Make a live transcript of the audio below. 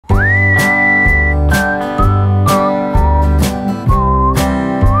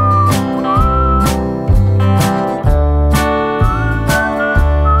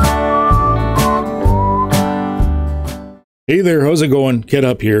Hey there, how's it going? Get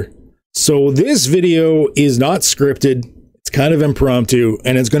up here. So this video is not scripted. It's kind of impromptu,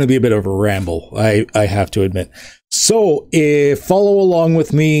 and it's going to be a bit of a ramble, I have to admit. So follow along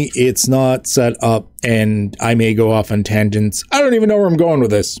with me. It's not set up, and I may go off on tangents. I don't even know where I'm going with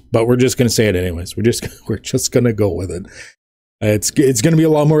this, but we're just going to say it anyways. We're just going to go with it. It's going to be a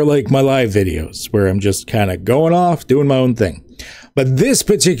lot more like my live videos, where I'm just kind of going off, doing my own thing. But this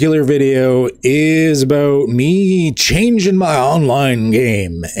particular video is about me changing my online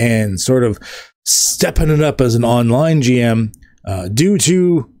game and sort of stepping it up as an online GM due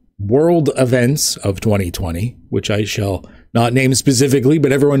to world events of 2020, which I shall not name specifically,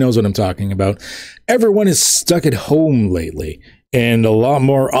 but everyone knows what I'm talking about. Everyone is stuck at home lately, and a lot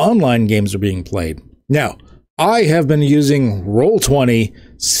more online games are being played. Now, I have been using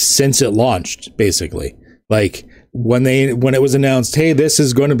Roll20 since it launched, basically. Like, when it was announced, hey, this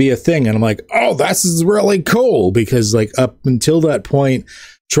is going to be a thing, and I'm like, oh, this is really cool, because like up until that point,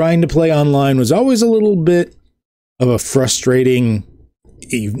 trying to play online was always a little bit of a frustrating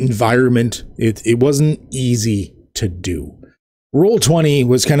environment. It wasn't easy to do. Roll20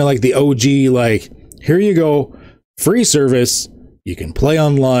 was kind of like the OG, like, here you go, free service, you can play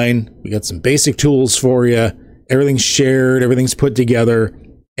online, we got some basic tools for you, everything's shared, everything's put together,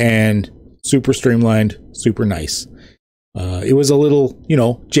 and super streamlined, super nice. It was a little,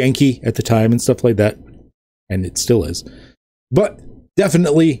 janky at the time and stuff like that, and it still is, but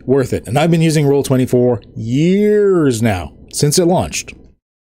definitely worth it. And I've been using Roll20 for years now, since it launched.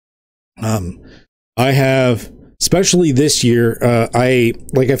 I have, especially this year,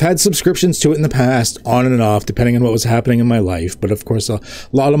 I've had subscriptions to it in the past, on and off, depending on what was happening in my life. But of course, a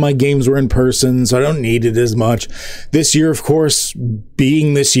lot of my games were in person, so I don't need it as much. This year, of course,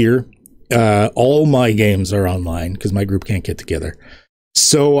 being this year, all my games are online because my group can't get together.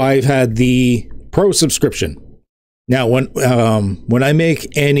 So I've had the Pro subscription. Now, when I make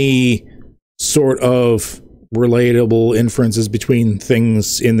any sort of relatable inferences between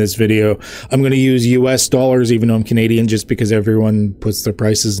things in this video, I'm going to use US dollars, even though I'm Canadian, just because everyone puts their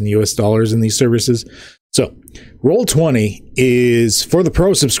prices in US dollars in these services. So Roll20 is, for the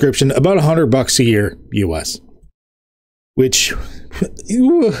Pro subscription, about $100 a year US, which,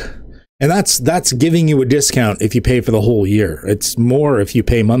 and that's giving you a discount if you pay for the whole year. It's more if you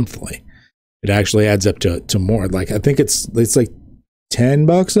pay monthly. It actually adds up to more. Like, I think it's like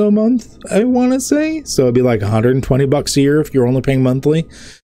 $10 a month, I want to say. So it'd be like $120 a year if you're only paying monthly.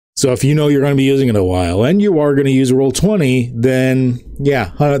 So if you know you're going to be using it a while and you are going to use Roll20, then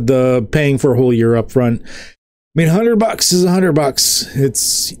yeah, the paying for a whole year up front. I mean, $100 is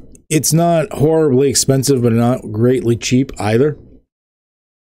 $100. It's not horribly expensive, but not greatly cheap either.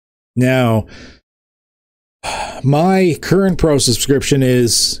 Now, my current Pro subscription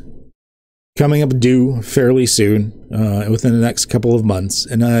is coming up due fairly soon, within the next couple of months,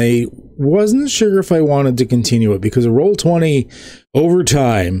 and I wasn't sure if I wanted to continue it because Roll20 over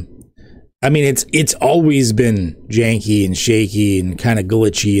time, I mean, it's always been janky and shaky and kind of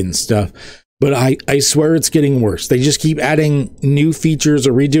glitchy and stuff, but I swear it's getting worse. They just keep adding new features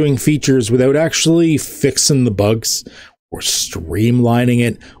or redoing features without actually fixing the bugs or streamlining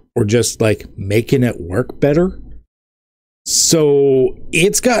it or just like making it work better. So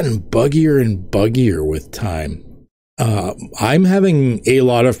it's gotten buggier and buggier with time. I'm having a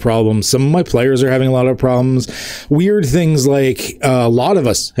lot of problems. Some of my players are having a lot of problems. Weird things like, a lot of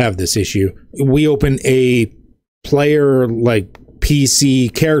us have this issue. We open a player like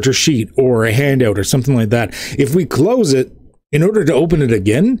PC character sheet or a handout or something like that. If we close it, in order to open it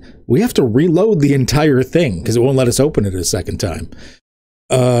again, we have to reload the entire thing because it won't let us open it a second time.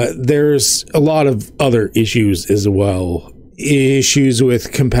 There's a lot of other issues as well. Issues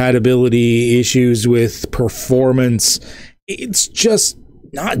with compatibility, issues with performance. It's just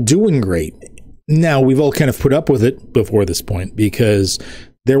not doing great. Now, we've all kind of put up with it before this point because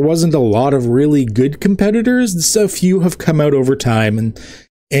there wasn't a lot of really good competitors. A few have come out over time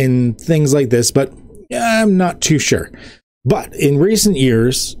and things like this, but I'm not too sure. But in recent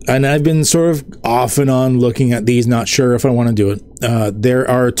years, and I've been sort of off and on looking at these, not sure if I want to do it, there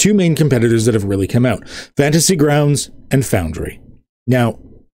are two main competitors that have really come out. Fantasy Grounds and Foundry. Now,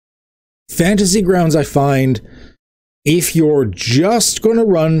 Fantasy Grounds, I find, if you're just going to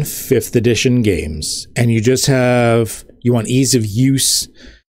run 5th edition games, and you want ease of use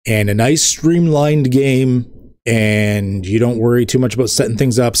and a nice streamlined game, and you don't worry too much about setting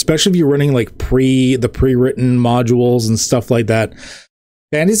things up, especially if you're running like the pre-written modules and stuff like that,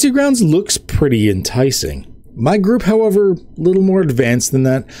 Fantasy Grounds looks pretty enticing. My group, however, a little more advanced than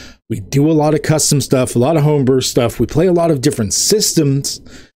that. We do a lot of custom stuff, a lot of homebrew stuff. We play a lot of different systems.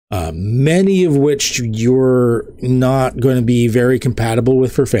 many of which you're not going to be very compatible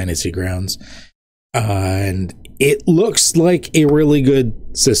with for Fantasy Grounds. And it looks like a really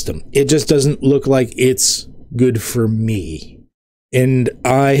good system. It just doesn't look like it's good for me. And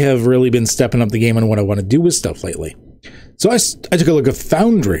I have really been stepping up the game on what I want to do with stuff lately. So I took a look at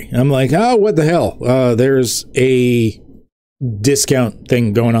Foundry. I'm like, oh, what the hell? There's a discount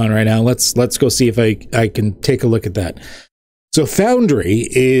thing going on right now. Let's go see if I can take a look at that. So Foundry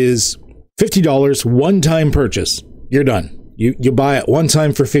is $50, one-time purchase. You're done. You buy it one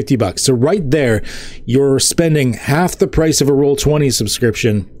time for $50. So right there, you're spending half the price of a Roll20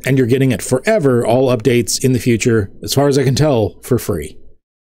 subscription, and you're getting it forever, all updates in the future, as far as I can tell, for free.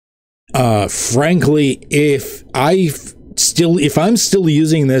 Frankly, if I'm still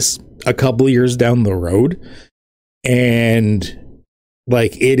using this a couple of years down the road, and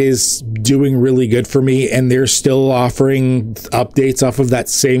like it is doing really good for me, and they're still offering updates off of that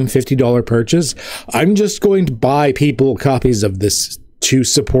same $50 purchase, I'm just going to buy people copies of this to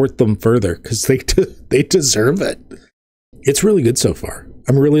support them further, because they deserve it. It's really good so far.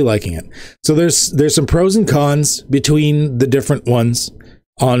 I'm really liking it. So there's some pros and cons between the different ones.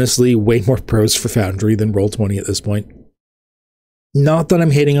 Honestly, way more pros for Foundry than Roll20 at this point. Not that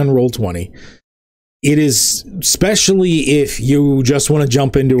I'm hating on Roll20. It is, especially if you just want to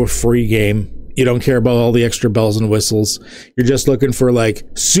jump into a free game. You don't care about all the extra bells and whistles. You're just looking for like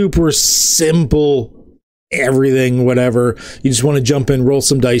super simple everything, whatever. You just want to jump in, roll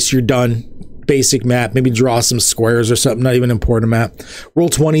some dice, you're done. Basic map, maybe draw some squares or something, not even import a map.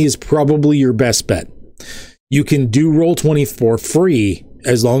 Roll20 is probably your best bet. You can do Roll20 for free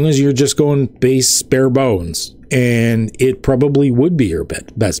as long as you're just going base bare bones, and it probably would be your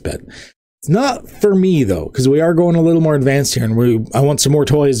best bet. It's not for me, though, because we are going a little more advanced here, and I want some more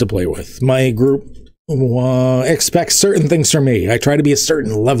toys to play with. My group expects certain things from me. I try to be a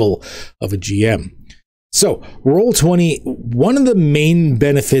certain level of a GM. So, Roll20, one of the main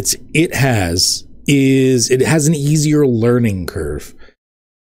benefits it has is it has an easier learning curve.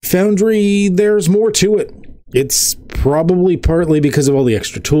 Foundry, there's more to it. It's probably partly because of all the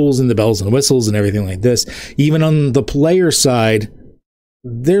extra tools and the bells and whistles and everything like this. Even on the player side,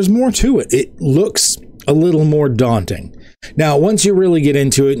 there's more to it. It looks a little more daunting. Now, once you really get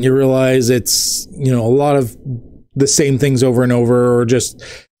into it and you realize it's, a lot of the same things over and over, or just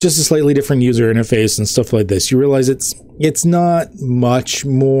a slightly different user interface and stuff like this, you realize it's not much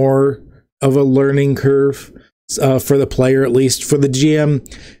more of a learning curve for the player, at least. For the GM,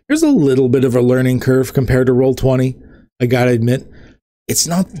 there's a little bit of a learning curve compared to Roll20. I gotta admit, it's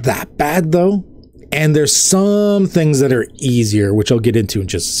not that bad though. And there's some things that are easier, which I'll get into in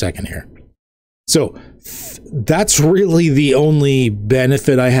just a second here. So that's really the only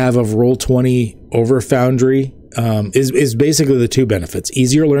benefit I have of Roll20 over Foundry, is basically the two benefits: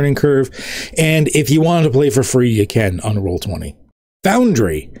 easier learning curve, and if you want to play for free, you can on Roll20.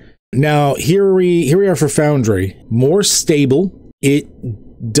 Foundry. Now here we are for Foundry. More stable. It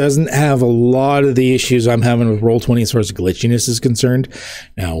doesn't have a lot of the issues I'm having with Roll20 as far as glitchiness is concerned.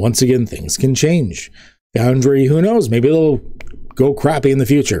 Now, once again, things can change. Foundry, who knows? Maybe they'll go crappy in the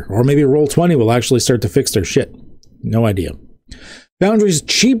future, or maybe Roll20 will actually start to fix their shit. No idea. Foundry's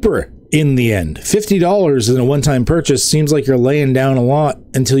cheaper in the end. $50 in a one-time purchase seems like you're laying down a lot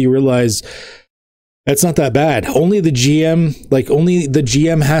until you realize that's not that bad. Only the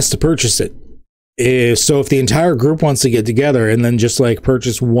GM has to purchase it. So if the entire group wants to get together and then just like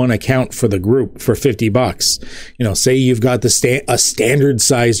purchase one account for the group for $50, say you've got a standard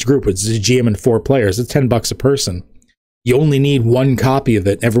sized group, it's a GM and 4 players, it's $10 a person. You only need one copy of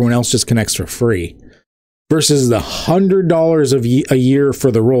it. Everyone else just connects for free. Versus the $100 a year for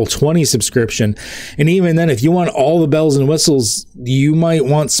the Roll20 subscription. And even then, if you want all the bells and whistles, you might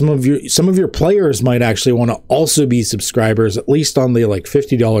want some of your players might actually want to also be subscribers, at least on the like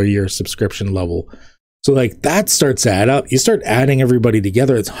 $50 a year subscription level. So like that starts to add up. You start adding everybody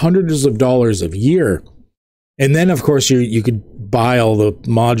together, it's hundreds of dollars a year. And then of course you could buy all the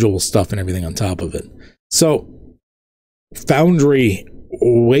module stuff and everything on top of it. So Foundry,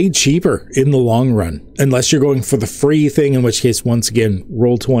 way cheaper in the long run, unless you're going for the free thing, in which case, once again,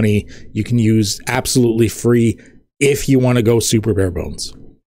 Roll20 you can use absolutely free if you want to go super bare bones.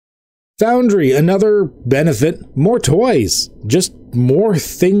 Foundry, another benefit, more toys, just more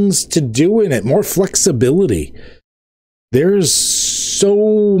things to do in it, more flexibility. There's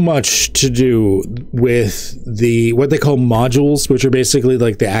so much to do with what they call modules, which are basically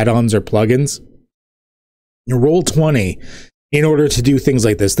like the add-ons or plugins. Roll20, in order to do things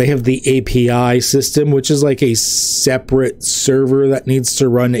like this, they have the API system, which is like a separate server that needs to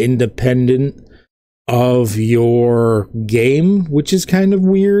run independent of your game, which is kind of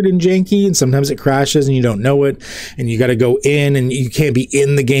weird and janky, and sometimes it crashes and you don't know it, and you got to go in and you can't be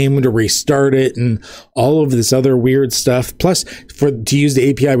in the game to restart it, and all of this other weird stuff. Plus, to use the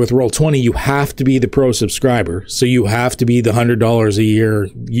API with Roll20, you have to be the pro subscriber, so you have to be the $100 a year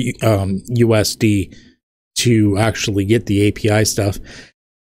USD to actually get the API stuff.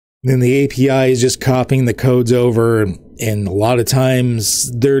 Then the API is just copying the codes over, and a lot of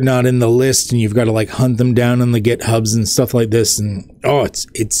times they're not in the list, and you've got to like hunt them down on the GitHubs and stuff like this. And oh,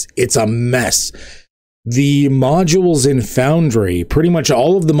 it's a mess. The modules in Foundry, pretty much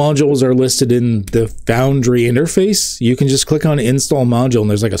all of the modules are listed in the Foundry interface. You can just click on install module,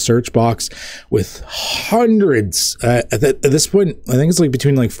 and there's like a search box with hundreds. At this point, I think it's like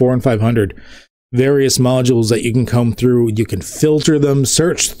between like 400 and 500 various modules that you can comb through. You can filter them,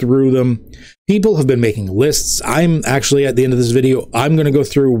 search through them. People have been making lists. I'm actually, at the end of this video, I'm going to go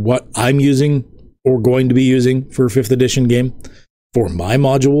through what I'm using or going to be using for a 5th edition game for my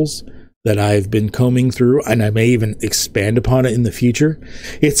modules that I've been combing through, and I may even expand upon it in the future.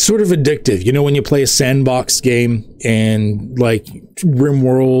 It's sort of addictive. You know, when you play a sandbox game and like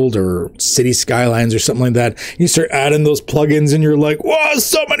RimWorld or City Skylines or something like that, you start adding those plugins and you're like, whoa,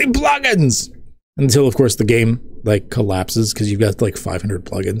 so many plugins! Until, of course, the game like collapses because you've got like 500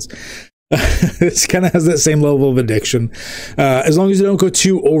 plugins. It kind of has that same level of addiction. As long as you don't go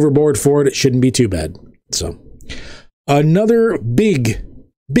too overboard for it, it shouldn't be too bad. So, another big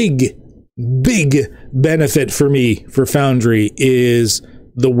benefit for me for Foundry is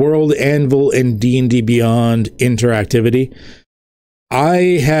the World Anvil and D&D Beyond interactivity.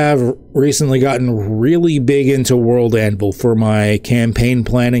 I have recently gotten really big into World Anvil for my campaign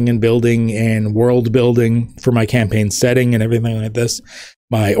planning and building and world building for my campaign setting and everything like this.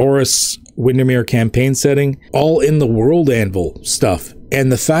 My Horus Windermere campaign setting, all in the World Anvil stuff. And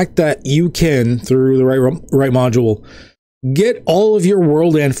the fact that you can, through the right module, get all of your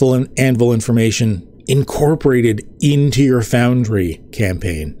World Anvil information incorporated into your Foundry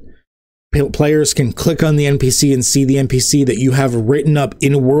campaign. Players can click on the NPC and see the NPC that you have written up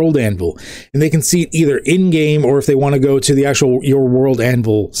in World Anvil, and they can see it either in-game or if they want to go to the actual Your World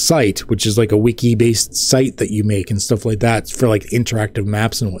Anvil site, which is like a wiki-based site that you make and stuff like that for like interactive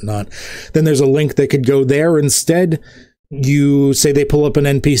maps and whatnot. Then there's a link that could go there instead. You say they pull up an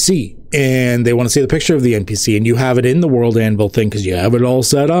NPC and they want to see the picture of the NPC, and you have it in the World Anvil thing because you have it all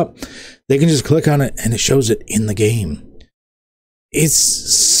set up. They can just click on it and it shows it in the game. It's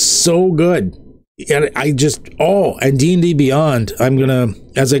so good. And and D&D Beyond, I'm gonna,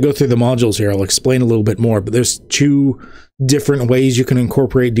 as I go through the modules here, I'll explain a little bit more, but there's 2 different ways you can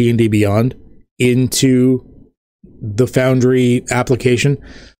incorporate D&D Beyond into the Foundry application.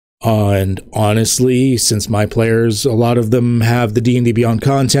 And honestly, since my players, a lot of them have the D&D Beyond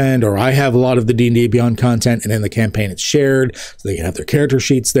content, or I have a lot of the D&D Beyond content, and in the campaign it's shared, so they can have their character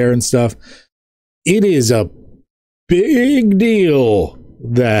sheets there and stuff. It is a big deal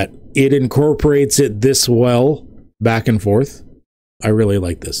that it incorporates it this well back and forth. I really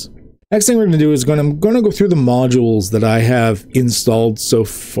like this. Next thing we're going to do is I'm going to go through the modules that I have installed so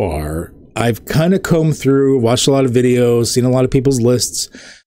far. I've kind of combed through, watched a lot of videos, seen a lot of people's lists.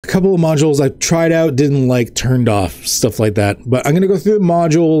 A couple of modules I tried out, didn't like, turned off, stuff like that. But I'm going to go through the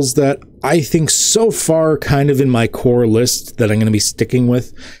modules that I think so far kind of in my core list that I'm going to be sticking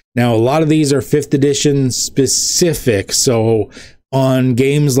with. Now, a lot of these are 5th edition specific, so on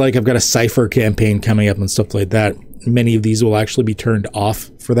games like I've got a Cypher campaign coming up and stuff like that, many of these will actually be turned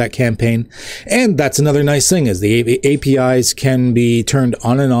off for that campaign. And that's another nice thing, is the APIs can be turned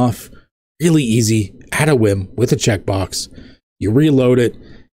on and off really easy, at a whim, with a checkbox. You reload it,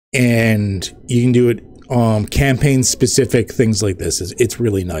 and you can do it campaign specific, things like this. It's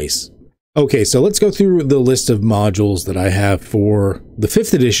really nice. Okay, so let's go through the list of modules that I have for the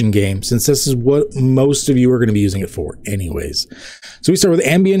 5th edition game, since this is what most of you are going to be using it for anyways. So we start with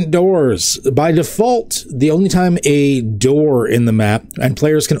ambient doors. By default, the only time a door in the map, and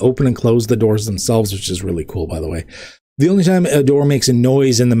players can open and close the doors themselves, which is really cool, by the way. The only time a door makes a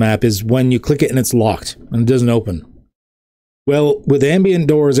noise in the map is when you click it and it's locked and it doesn't open. Well, with ambient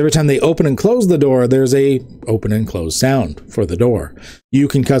doors, every time they open and close the door, there's a open and close sound for the door. You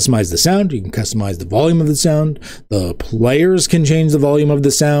can customize the sound, you can customize the volume of the sound, the players can change the volume of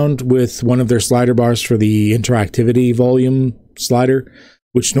the sound with one of their slider bars for the interactivity volume slider,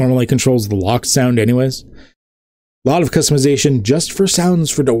 which normally controls the locked sound anyways. A lot of customization just for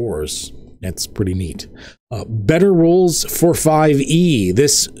sounds for doors. That's pretty neat. Better rules for 5e.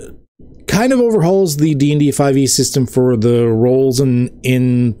 This kind of overhauls the D&D 5e system for the roles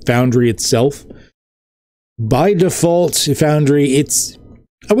in Foundry itself. By default, Foundry,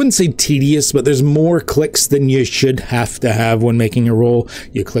 I wouldn't say tedious, but there's more clicks than you should have to have when making a roll.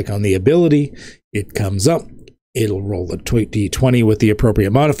 You click on the ability, it comes up, it'll roll the d20 with the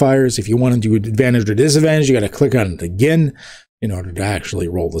appropriate modifiers. If you want to do advantage or disadvantage, you got to click on it again in order to actually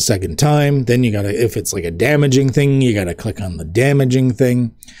roll the second time. Then you got to, if it's like a damaging thing, you got to click on the damaging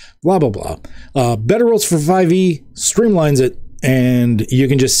thing, blah, blah, blah. Better Rolls for 5e streamlines it, and you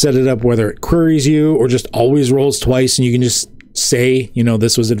can just set it up whether it queries you or just always rolls twice, and you can just say, you know,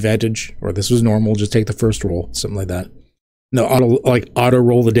 this was advantage or this was normal, just take the first roll, something like that. No, auto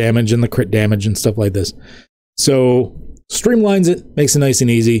roll the damage and the crit damage and stuff like this. So streamlines it, makes it nice and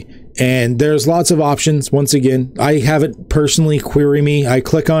easy, and there's lots of options. Once again, I have it personally query me. I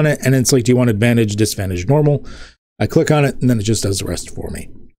click on it and it's like, do you want advantage, disadvantage, normal? I click on it and then it just does the rest for me.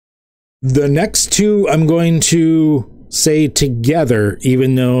 The next two I'm going to say together,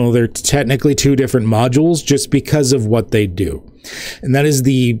 even though they're technically two different modules, just because of what they do. And that is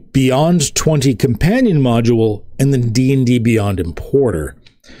the Beyond 20 Companion module and the D&D Beyond Importer.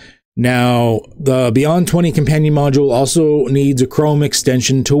 Now, the Beyond 20 Companion module also needs a Chrome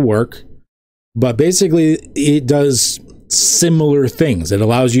extension to work, but basically it does similar things. It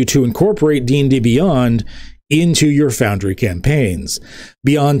allows you to incorporate D&D Beyond into your Foundry campaigns.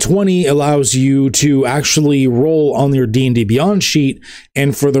 Beyond 20 allows you to actually roll on your D&D Beyond sheet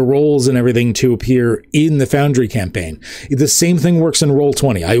and for the rolls and everything to appear in the Foundry campaign. The same thing works in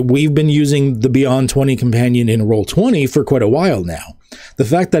Roll20. We've been using the Beyond 20 companion in Roll20 for quite a while now. The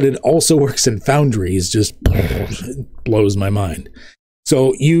fact that it also works in Foundry is just blows my mind.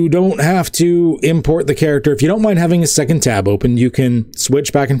 So you don't have to import the character. If you don't mind having a second tab open, you can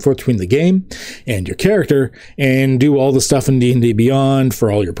switch back and forth between the game and your character and do all the stuff in D&D Beyond for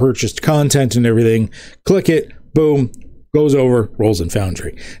all your purchased content and everything. Click it, boom, goes over, rolls in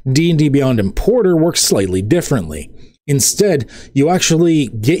Foundry. D&D Beyond Importer works slightly differently. Instead, you actually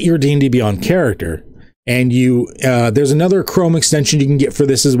get your D&D Beyond character, and you there's another Chrome extension you can get for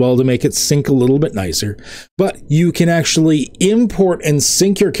this as well to make it sync a little bit nicer. But you can actually import and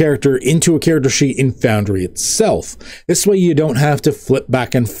sync your character into a character sheet in Foundry itself. This way you don't have to flip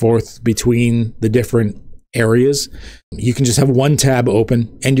back and forth between the different areas. You can just have one tab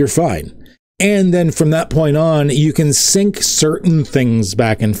open and you're fine. And then from that point on, you can sync certain things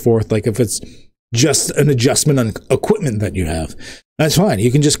back and forth, like if it's just an adjustment on equipment that you have. That's fine.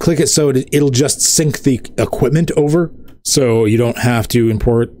 You can just click it so it'll just sync the equipment over, so you don't have to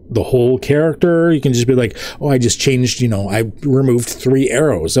import the whole character. You can just be like, oh, I just changed, you know, I removed 3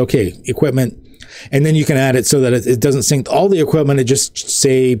 arrows. Okay, equipment. And then you can add it so that it doesn't sync all the equipment. It just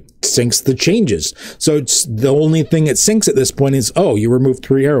syncs the changes. So it's the only thing it syncs at this point is, oh, you removed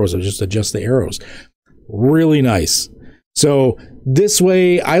 3 arrows. I'll just adjust the arrows. Really nice. So this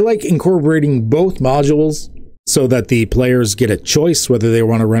way, I like incorporating both modules so that the players get a choice whether they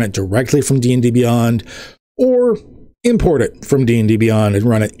want to run it directly from D&D Beyond or import it from D&D Beyond and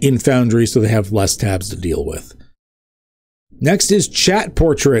run it in Foundry so they have less tabs to deal with. Next is Chat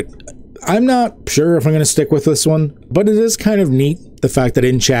Portrait. I'm not sure if I'm going to stick with this one, but it is kind of neat, the fact that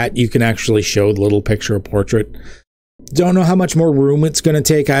in chat you can actually show the little picture of portrait. Don't know how much more room it's going to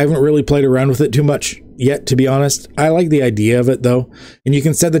take. I haven't really played around with it too much yet, to be honest. I like the idea of it, though. And you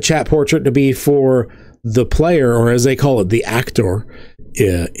can set the chat portrait to be for the player, or as they call it, the actor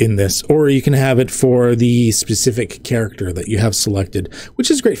in this. Or you can have it for the specific character that you have selected,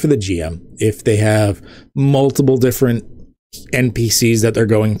 which is great for the GM. If they have multiple different NPCs that they're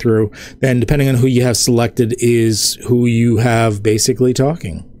going through, then depending on who you have selected is who you have basically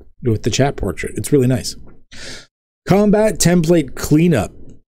talking with the chat portrait. It's really nice. Combat Template Cleanup.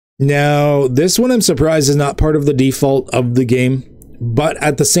 Now, this one I'm surprised is not part of the default of the game, but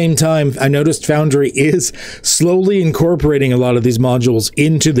at the same time, I noticed Foundry is slowly incorporating a lot of these modules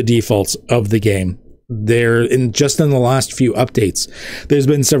into the defaults of the game. Just in the last few updates, there's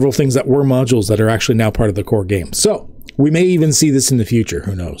been several things that were modules that are actually now part of the core game. So we may even see this in the future,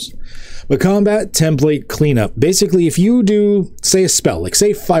 who knows. But Combat Template Cleanup, basically if you do, say, a spell, like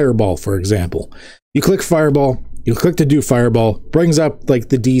say Fireball, for example, you click Fireball, you click to do Fireball, brings up like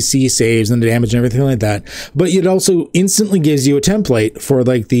the DC saves and the damage and everything like that, but it also instantly gives you a template for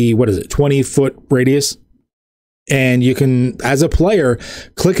like the, 20-foot radius. And you can, as a player,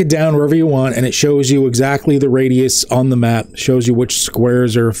 click it down wherever you want, and it shows you exactly the radius on the map, shows you which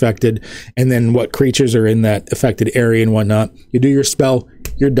squares are affected, and then what creatures are in that affected area and whatnot. You do your spell,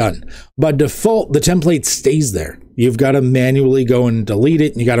 you're done. By default, the template stays there. You've got to manually go and delete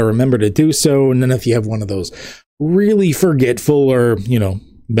it, and you got to remember to do so. And then if you have one of those really forgetful or,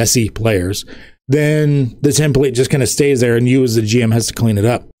 messy players, then the template just kind of stays there, and you as the GM has to clean it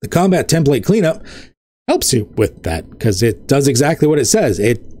up. The Combat Template Cleanup helps you with that, because it does exactly what it says.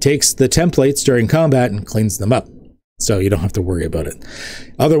 It takes the templates during combat and cleans them up, so you don't have to worry about it.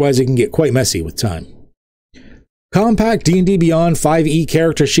 Otherwise, it can get quite messy with time. Compact D&D Beyond 5e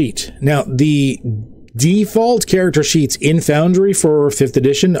character sheet. Now, the default character sheets in Foundry for 5th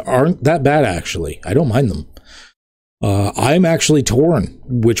edition aren't that bad, actually. I don't mind them. I'm actually torn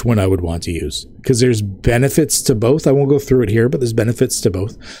which one I would want to use, because there's benefits to both. I won't go through it here, but there's benefits to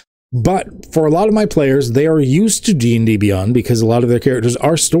both. But for a lot of my players, they are used to D&D Beyond because a lot of their characters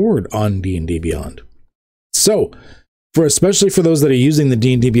are stored on D&D Beyond. So, especially for those that are using the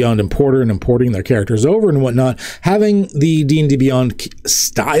D&D Beyond importer and importing their characters over and whatnot, having the D&D Beyond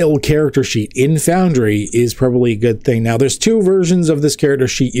style character sheet in Foundry is probably a good thing. Now, there's 2 versions of this character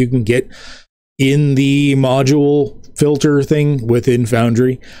sheet you can get in the module filter thing within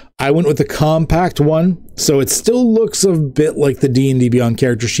Foundry. I went with the compact one, so it still looks a bit like the D&D Beyond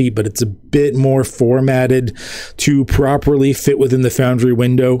character sheet, but it's a bit more formatted to properly fit within the Foundry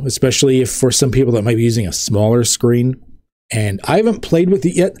window, especially if for some people that might be using a smaller screen. And I haven't played with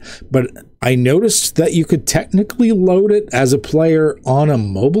it yet, but I noticed that you could technically load it as a player on a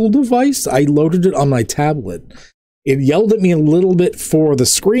mobile device. I loaded it on my tablet. It yelled at me a little bit for the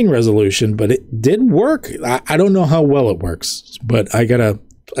screen resolution, but it did work. I don't know how well it works, but I gotta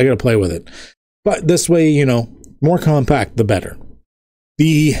play with it. But this way, you know, more compact, the better.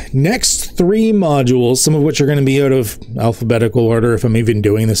 The next 3 modules, some of which are going to be out of alphabetical order, if I'm even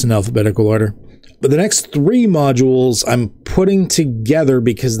doing this in alphabetical order. But the next 3 modules I'm putting together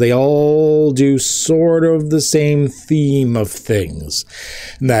because they all do sort of the same theme of things.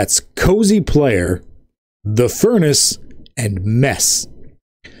 And that's Cozy Player, The Furnace, and Mess.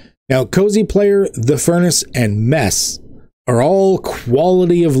 Now, Cozy Player, The Furnace, and Mess are all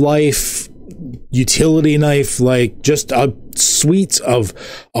quality of life, utility knife, like just a suite of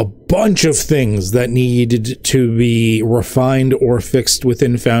a bunch of things that needed to be refined or fixed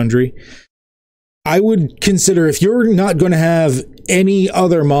within Foundry. I would consider, if you're not going to have any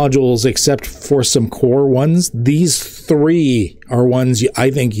other modules except for some core ones, these 3 are ones I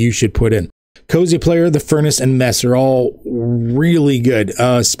think you should put in. Cozy Player, The Furnace, and Mess are all really good.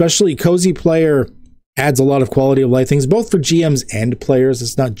 Especially Cozy Player adds a lot of quality of life things, both for GMs and players.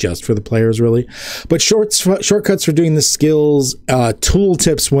 It's not just for the players, really. But shortcuts for doing the skills, tool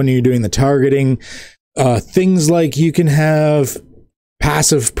tips when you're doing the targeting, things like you can have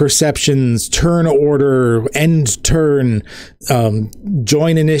passive perceptions, turn order, end turn,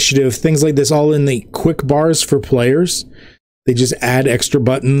 join initiative, things like this, all in the quick bars for players. They just add extra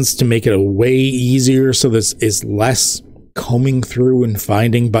buttons to make it a way easier, so this is less combing through and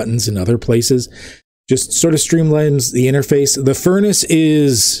finding buttons in other places. Just sort of streamlines the interface. The Furnace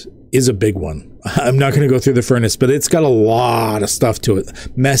is a big one. I'm not going to go through the Furnace, but it's got a lot of stuff to it.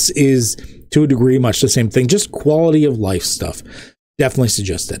 Mess is, to a degree, much the same thing. Just quality of life stuff. Definitely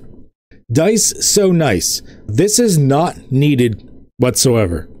suggest it. Dice So Nice. This is not needed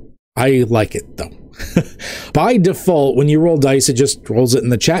whatsoever. I like it, though. By default, when you roll dice, it just rolls it in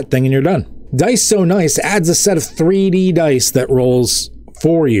the chat thing and you're done. Dice So Nice adds a set of 3D dice that rolls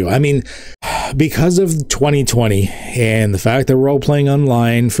for you. I mean, because of 2020 and the fact that we're all playing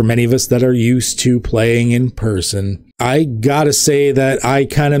online, for many of us that are used to playing in person, I gotta say that I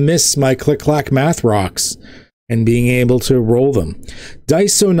kind of miss my click-clack math rocks and being able to roll them.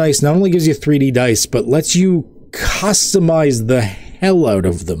 Dice So Nice not only gives you 3D dice, but lets you customize the hell out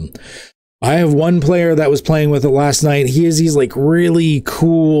of them. I have one player that was playing with it last night. He has these like really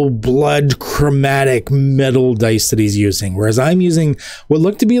cool blood chromatic metal dice that he's using, whereas I'm using what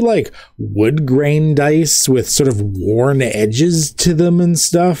look to be like wood grain dice with sort of worn edges to them and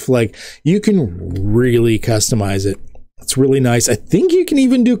stuff. Like, you can really customize it. It's really nice. I think you can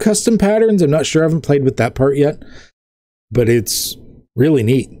even do custom patterns. I'm not sure. I haven't played with that part yet, but it's really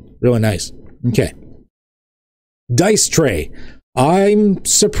neat, really nice. Okay. Dice tray. I'm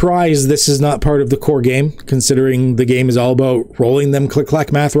surprised this is not part of the core game, considering the game is all about rolling them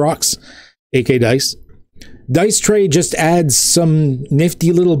click-clack math rocks, aka dice. Dice tray just adds some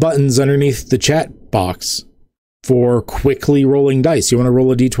nifty little buttons underneath the chat box for quickly rolling dice. You want to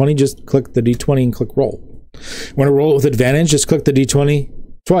roll a d20, just click the d20 and click roll. You want to roll it with advantage, just click the d20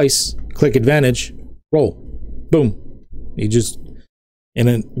 twice, click advantage, roll. Boom. You just... And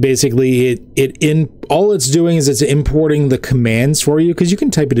then basically all it's doing is it's importing the commands for you, because you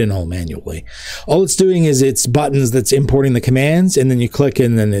can type it in all manually. All it's doing is it's buttons that's importing the commands, and then you click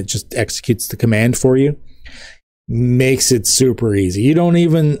and then it just executes the command for you. Makes it super easy. You don't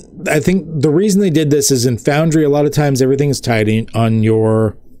even, I think the reason they did this is in Foundry, a lot of times everything is tied in on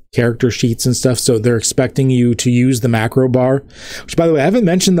your character sheets and stuff, so they're expecting you to use the macro bar, which, by the way, I haven't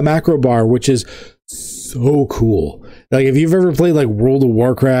mentioned the macro bar, which is so cool. Like if you've ever played like World of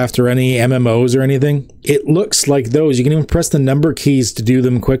Warcraft or any MMOs or anything, it looks like those. You can even press the number keys to do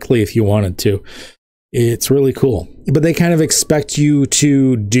them quickly if you wanted to. It's really cool. But they kind of expect you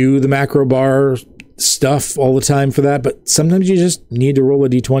to do the macro bar stuff all the time for that, but sometimes you just need to roll a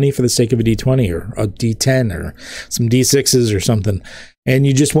d20 for the sake of a d20 or a d10 or some d6s or something, and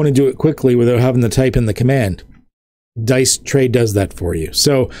you just want to do it quickly without having to type in the command. Dice Tray does that for you.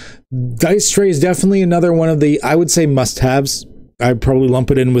 So Dice Tray is definitely another one of the, I would say, must-haves. I'd probably lump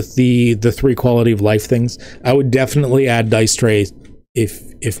it in with the 3 quality of life things. I would definitely add Dice Tray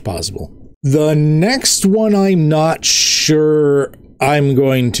if possible. The next one I'm not sure I'm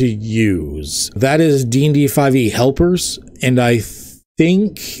going to use. That is D&D 5e Helpers, and I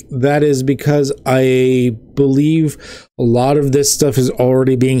think that is because I believe a lot of this stuff is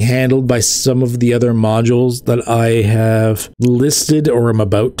already being handled by some of the other modules that I have listed or am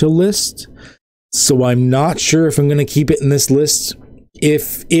about to list. So I'm not sure if I'm going to keep it in this list.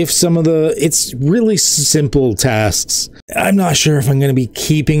 If some of the, it's really simple tasks, I'm not sure if I'm going to be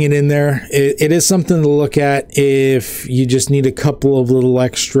keeping it in there. It is something to look at if you just need a couple of little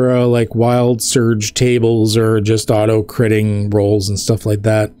extra like wild surge tables or just auto critting rolls and stuff like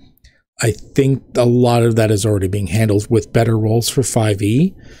that. I think a lot of that is already being handled with better rolls for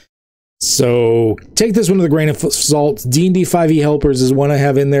 5e. So take this one with a grain of salt. D&D 5e Helpers is one I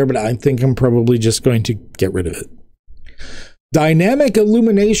have in there, but I think I'm probably just going to get rid of it. Dynamic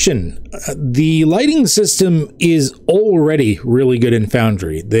illumination. The lighting system is already really good in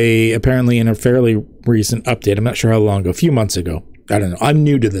Foundry. They apparently, in a fairly recent update, I'm not sure how long ago, a few months ago, I don't know, I'm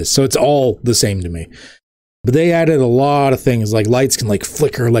new to this, so it's all the same to me. But they added a lot of things, like lights can like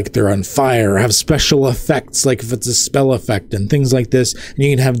flicker like they're on fire, have special effects like if it's a spell effect and things like this. And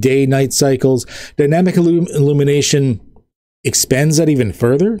you can have day-night cycles. Dynamic illumination expands that even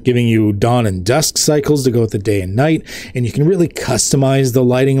further, giving you dawn and dusk cycles to go with the day and night, and you can really customize the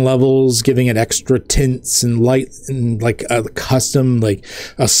lighting levels, giving it extra tints and light and like a custom, like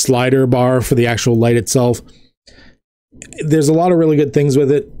a slider bar for the actual light itself. There's a lot of really good things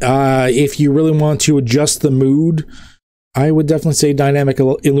with it. If you really want to adjust the mood, I would definitely say dynamic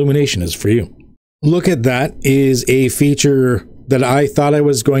illumination is for you. Look at that is a feature that I thought I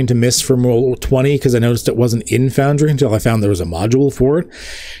was going to miss from Roll20 because I noticed it wasn't in Foundry until I found there was a module for it.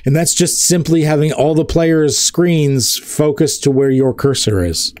 And that's just simply having all the players' screens focused to where your cursor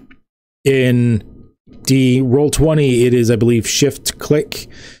is. In the Roll20, it is, I believe, Shift-click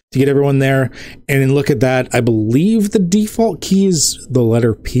to get everyone there. And then look at that. I believe the default key is the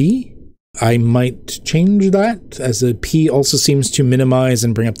letter P. I might change that, as a P also seems to minimize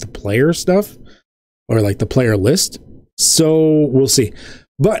and bring up the player stuff, or like the player list. So we'll see.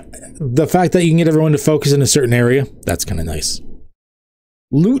 But the fact that you can get everyone to focus in a certain area, that's kind of nice.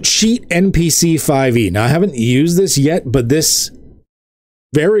 Loot Sheet NPC 5e. Now, I haven't used this yet, but this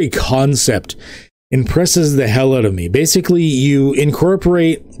very concept impresses the hell out of me. Basically, you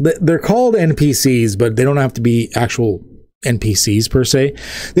incorporate, they're called NPCs, but they don't have to be actual NPCs per se.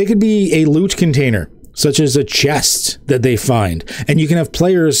 They could be a loot container, such as a chest that they find. And you can have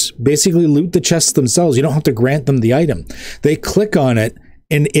players basically loot the chests themselves. You don't have to grant them the item. They click on it,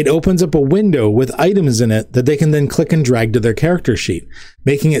 and it opens up a window with items in it that they can then click and drag to their character sheet,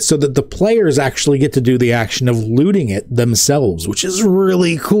 making it so that the players actually get to do the action of looting it themselves, which is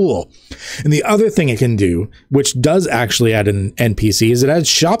really cool. And the other thing it can do, which does actually add an NPC, is it adds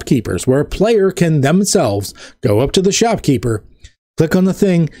shopkeepers, where a player can themselves go up to the shopkeeper, click on the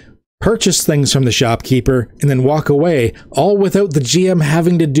thing, purchase things from the shopkeeper, and then walk away, all without the GM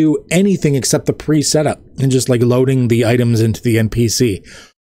having to do anything except the pre-setup and just like loading the items into the NPC.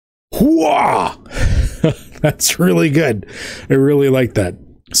 Whoa! That's really good. I really like that.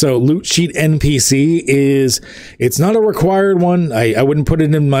 So Loot Sheet NPC is, it's not a required one. I wouldn't put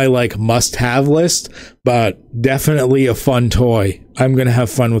it in my like must-have list, but definitely a fun toy. I'm going to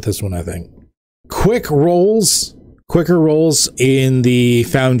have fun with this one, I think. Quicker rolls in the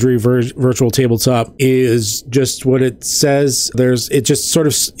Foundry virtual tabletop is just what it says. It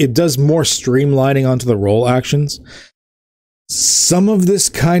does more streamlining onto the roll actions. Some of this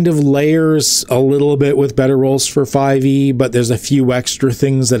kind of layers a little bit with better rolls for 5e, but there's a few extra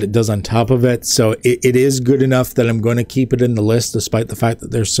things that it does on top of it. So it is good enough that I'm going to keep it in the list, despite the fact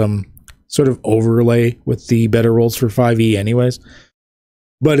that there's some sort of overlay with the better rolls for 5e anyways.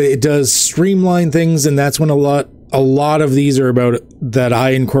 But it does streamline things, and that's when a lot of these are about that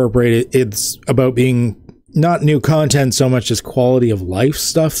I incorporated. It's about being not new content so much as quality of life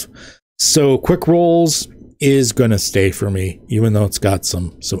stuff. So quick rolls is going to stay for me, even though it's got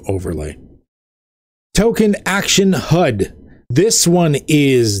some overlay. Token Action HUD. This one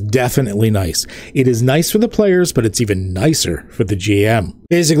is definitely nice. It is nice for the players, but it's even nicer for the GM.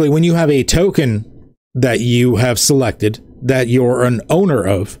 Basically, when you have a token that you have selected, that you're an owner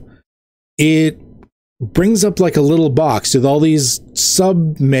of, it brings up like a little box with all these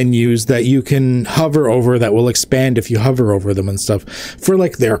sub menus that you can hover over that will expand if you hover over them and stuff for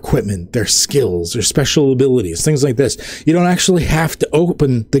like their equipment, their skills, their special abilities, things like this. You don't actually have to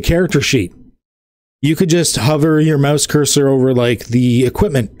open the character sheet. You could just hover your mouse cursor over like the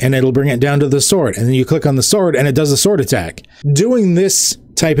equipment and it'll bring it down to the sword. And then you click on the sword and it does a sword attack. Doing this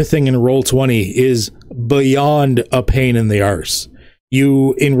type of thing in Roll20 is beyond a pain in the arse.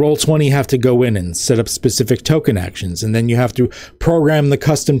 You, in Roll20, have to go in and set up specific token actions, and then you have to program the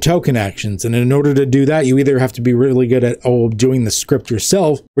custom token actions. And in order to do that, you either have to be really good at doing the script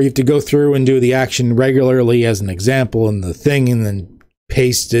yourself, or you have to go through and do the action regularly as an example in the thing, and then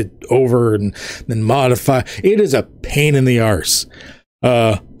paste it over and then modify. It is a pain in the arse.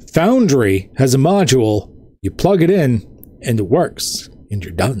 Foundry has a module, you plug it in, and it works, and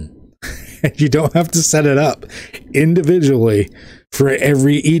you're done. You don't have to set it up individually for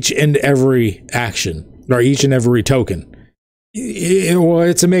each and every action, or each and every token.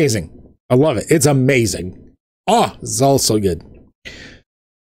 It's amazing. I love it. It's amazing. Oh, it's all so good.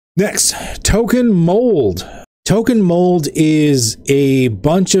 Next, token mold. Token mold is a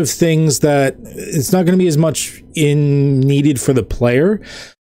bunch of things that it's not going to be as much needed for the player.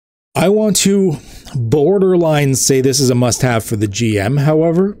 I want to borderline say this is a must-have for the GM,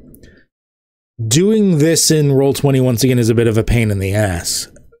 however. Doing this in Roll20 once again is a bit of a pain in the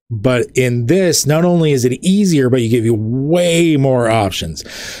ass. But in this, not only is it easier, but you give you way more options.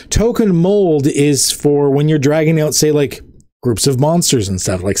 Token mold is for when you're dragging out, say, like groups of monsters and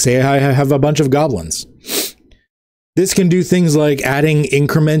stuff. Like, say I have a bunch of goblins. This can do things like adding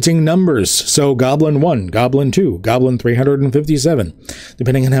incrementing numbers. So Goblin 1, Goblin 2, Goblin 357,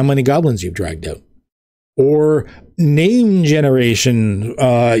 depending on how many goblins you've dragged out. Or name generation.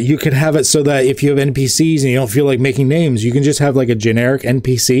 You could have it so that if you have NPCs and you don't feel like making names, you can just have like a generic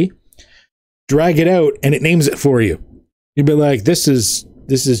NPC, drag it out, and it names it for you. You'd be like, this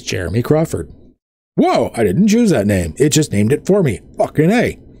is Jeremy Crawford. Whoa, I didn't choose that name. It just named it for me. Fucking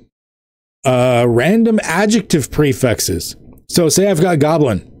A. Random adjective prefixes. So say I've got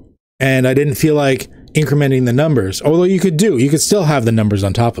Goblin, and I didn't feel like incrementing the numbers. Although you could still have the numbers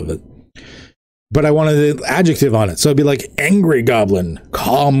on top of it. But I wanted an adjective on it. So it'd be like angry goblin,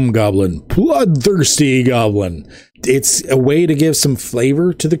 calm goblin, bloodthirsty goblin. It's a way to give some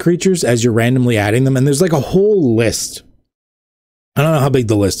flavor to the creatures as you're randomly adding them. And there's like a whole list. I don't know how big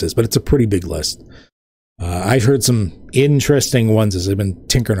the list is, but it's a pretty big list. I've heard some interesting ones as I've been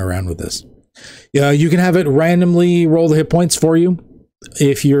tinkering around with this. You can have it randomly roll the hit points for you.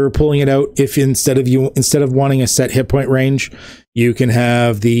 If you're pulling it out, if instead of wanting a set hit point range, you can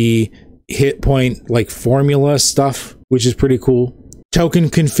have the hit point like formula stuff, which is pretty cool. Token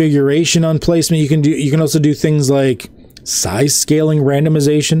configuration on placement. You can also do things like size scaling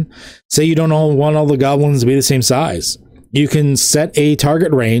randomization. Say you don't want all the goblins to be the same size. You can set a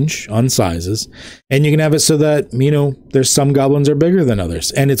target range on sizes, and you can have it so that, you know, there's some goblins are bigger than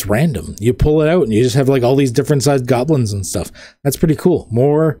others, and it's random. You pull it out and you just have like all these different sized goblins and stuff. That's pretty cool.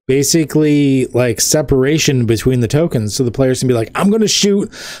 More basically like separation between the tokens, so the players can be like, I'm going to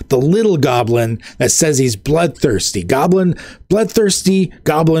shoot the little goblin that says he's bloodthirsty. Bloodthirsty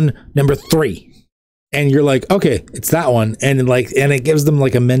goblin number 3. And you're like, okay, it's that one. And it gives them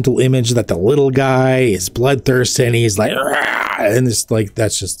like a mental image that the little guy is bloodthirsty and he's like, rah! And it's like,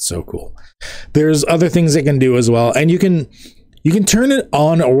 that's just so cool. There's other things it can do as well. And you can turn it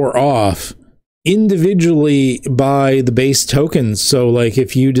on or off individually by the base tokens. So like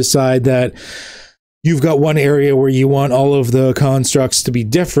if you decide that you've got one area where you want all of the constructs to be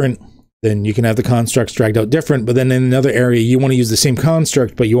different, then you can have the constructs dragged out different. But then in another area, you want to use the same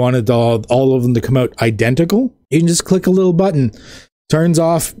construct, but you wanted all of them to come out identical. You can just click a little button, turns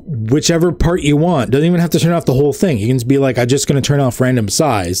off whichever part you want. Doesn't even have to turn off the whole thing. You can just be like, I'm just going to turn off random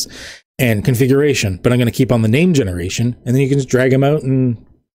size and configuration, but I'm going to keep on the name generation. And then you can just drag them out and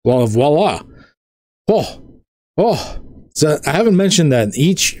voila. Oh. So I haven't mentioned that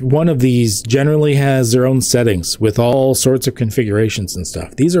each one of these generally has their own settings with all sorts of configurations and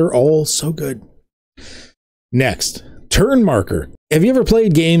stuff. These are all so good. Next, turn marker. Have you ever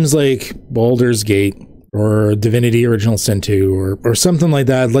played games like Baldur's Gate or Divinity Original Sin 2 or something like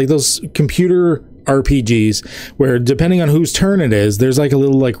that? Like those computer RPGs where depending on whose turn it is, there's like a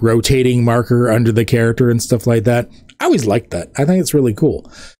little like rotating marker under the character and stuff like that. I always liked that. I think it's really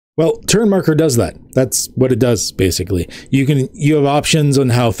cool. Well, turn marker does that. That's what it does, basically. You have options on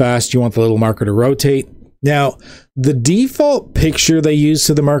how fast you want the little marker to rotate. Now, the default picture they use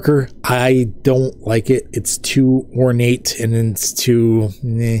to the marker, I don't like it. It's too ornate and it's too...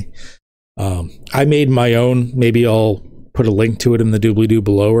 I made my own. Maybe I'll put a link to it in the doobly-doo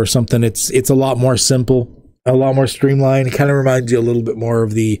below or something. It's a lot more simple, a lot more streamlined. It kind of reminds you a little bit more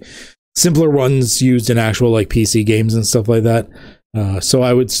of the simpler ones used in actual like PC games and stuff like that. So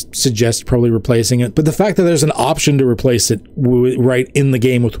I would suggest probably replacing it. But the fact that there's an option to replace it right in the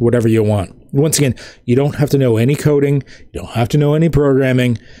game with whatever you want. Once again, you don't have to know any coding. You don't have to know any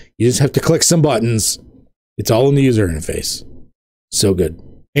programming. You just have to click some buttons. It's all in the user interface. So good.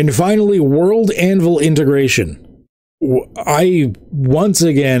 And finally, World Anvil integration. Once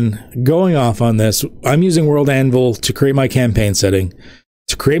again, going off on this, I'm using World Anvil to create my campaign setting,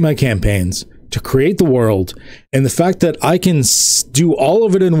 to create my campaigns, to create the world, and the fact that I can do all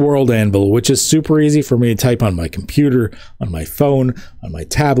of it in World Anvil, which is super easy for me to type on my computer, on my phone, on my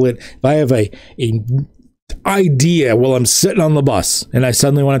tablet. If I have a idea while I'm sitting on the bus and I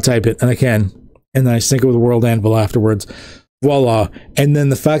suddenly want to type it, and I can, and then I sync it with World Anvil afterwards, voila. And then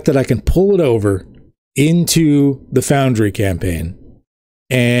the fact that I can pull it over into the Foundry campaign,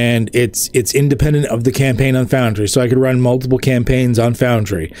 and it's independent of the campaign on Foundry, so I could run multiple campaigns on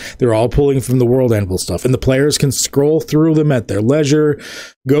Foundry. They're all pulling from the World Anvil stuff, and the players can scroll through them at their leisure,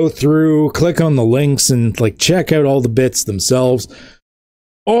 go through, click on the links, and like check out all the bits themselves.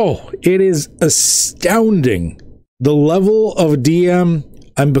 Oh, it is astounding the level of DM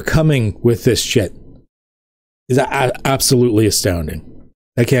I'm becoming with this shit. Is absolutely astounding.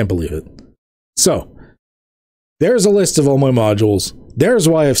 I can't believe it. So there's a list of all my modules. There's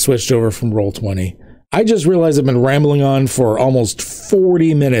why I've switched over from Roll20. I just realized I've been rambling on for almost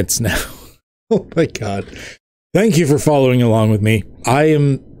 40 minutes now. Oh my god. Thank you for following along with me. I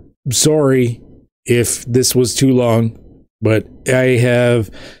am sorry if this was too long, but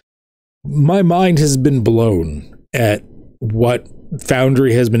my mind has been blown at what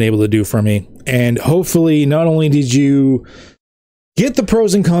Foundry has been able to do for me. And hopefully not only did you get the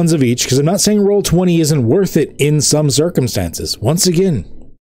pros and cons of each, because I'm not saying Roll20 isn't worth it in some circumstances. Once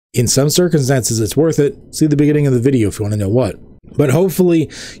again, in some circumstances it's worth it. See the beginning of the video if you want to know what. But hopefully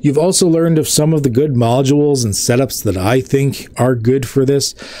you've also learned of some of the good modules and setups that I think are good for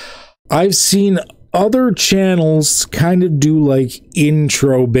this. I've seen other channels kind of do like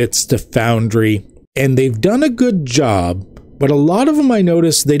intro bits to Foundry, and they've done a good job, but a lot of them I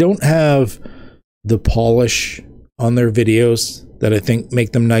notice they don't have the polish on their videos that I think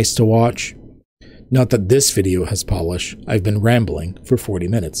make them nice to watch. Not that this video has polish. I've been rambling for 40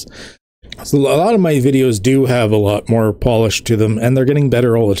 minutes. So a lot of my videos do have a lot more polish to them, and they're getting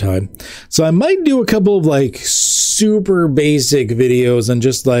better all the time. So I might do a couple of like super basic videos and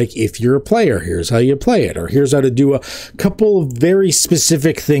just like, if you're a player, here's how you play it, or here's how to do a couple of very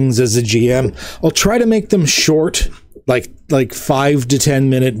specific things as a GM. I'll try to make them short, like 5 to 10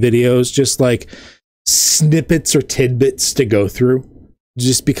 minute videos, just like snippets or tidbits to go through,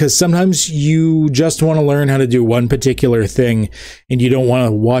 just because sometimes you just want to learn how to do one particular thing and you don't want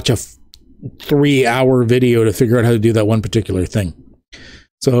to watch a 3-hour video to figure out how to do that one particular thing.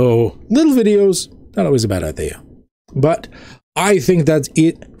 So little videos, not always a bad idea. But I think that's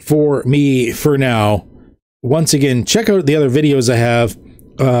it for me for now. Once again, check out the other videos I have.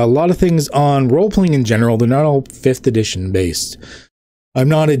 A lot of things on role-playing in general. They're not all 5th edition based. I'm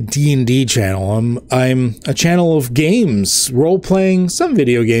not a D&D channel. I'm a channel of games, role-playing, some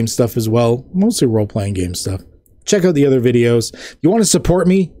video game stuff as well. Mostly role-playing game stuff. Check out the other videos. If you want to support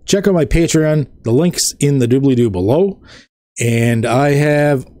me, check out my Patreon. The link's in the doobly-doo below. And I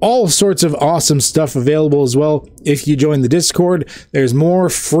have all sorts of awesome stuff available as well. If you join the Discord, there's more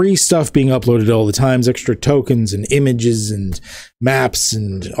free stuff being uploaded all the time. Extra tokens and images and maps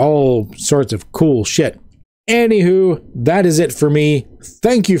and all sorts of cool shit. Anywho, that is it for me.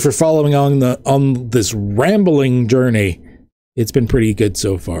 Thank you for following on this rambling journey. It's been pretty good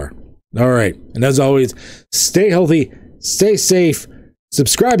so far. All right, and as always, stay healthy, stay safe,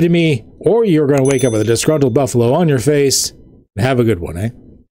 subscribe to me, or you're going to wake up with a disgruntled buffalo on your face. Have a good one, eh?